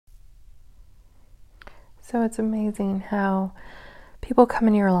So it's amazing how people come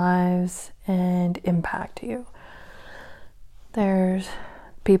into your lives and impact you. There's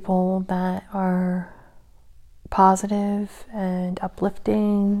people that are positive and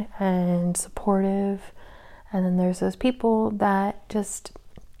uplifting and supportive, and then there's those people that just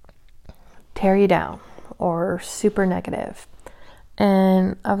tear you down or super negative.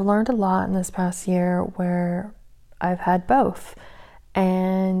 And I've learned a lot in this past year where I've had both,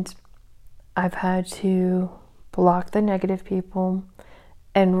 and I've had to block the negative people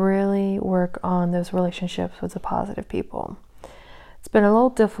and really work on those relationships with the positive people. It's been a little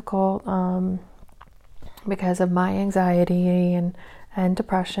difficult because of my anxiety and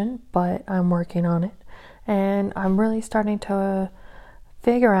depression, but I'm working on it. And I'm really starting to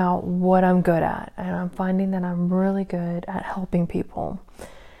figure out what I'm good at. And I'm finding that I'm really good at helping people.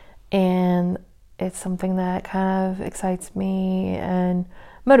 And it's something that kind of excites me and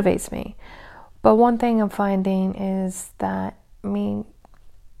motivates me. But one thing I'm finding is that,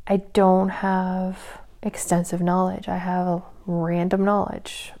 I don't have extensive knowledge. I have a random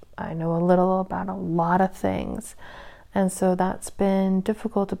knowledge. I know a little about a lot of things. And so that's been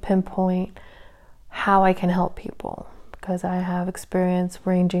difficult to pinpoint how I can help people, because I have experience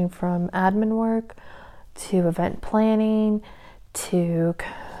ranging from admin work to event planning to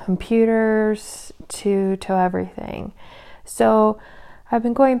computers to everything. So I've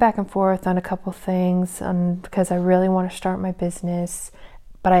been going back and forth on a couple things because I really want to start my business,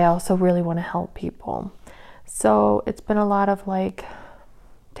 but I also really want to help people. So it's been a lot of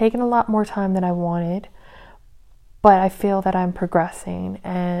taking a lot more time than I wanted, but I feel that I'm progressing,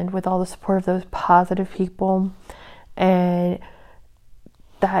 and with all the support of those positive people, and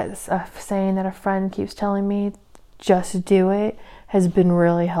that's a saying that a friend keeps telling me, just do it, has been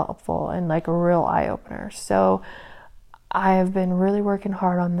really helpful and a real eye-opener. So I have been really working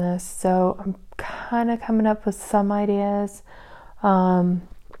hard on this. So I'm kind of coming up with some ideas.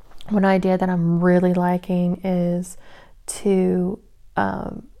 One idea that I'm really liking is to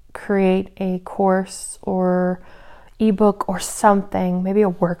create a course or ebook or something, maybe a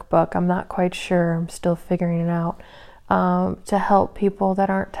workbook. I'm not quite sure. I'm still figuring it out, to help people that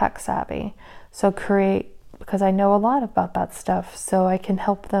aren't tech savvy. So because I know a lot about that stuff, so I can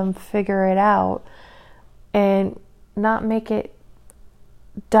help them figure it out and not make it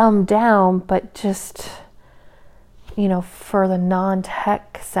dumbed down, but just, for the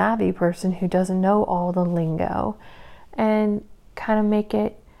non-tech savvy person who doesn't know all the lingo, and kind of make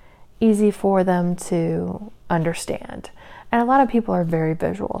it easy for them to understand. And a lot of people are very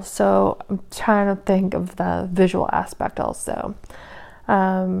visual, so I'm trying to think of the visual aspect also.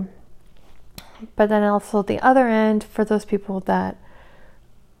 But then also at the other end, for those people that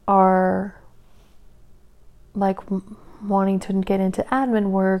are wanting to get into admin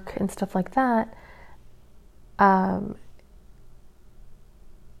work and stuff like that,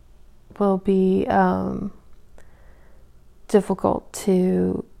 will be difficult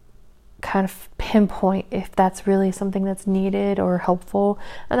to kind of pinpoint if that's really something that's needed or helpful.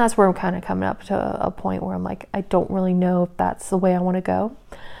 And that's where I'm kind of coming up to a point where I'm I don't really know if that's the way I want to go.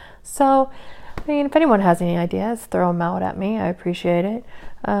 So, if anyone has any ideas, throw them out at me. I appreciate it.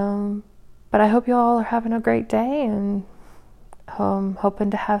 But I hope you all are having a great day, and hoping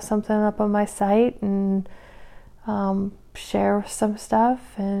to have something up on my site and share some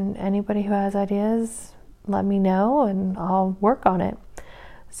stuff. And anybody who has ideas, let me know and I'll work on it.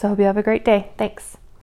 So hope you have a great day. Thanks.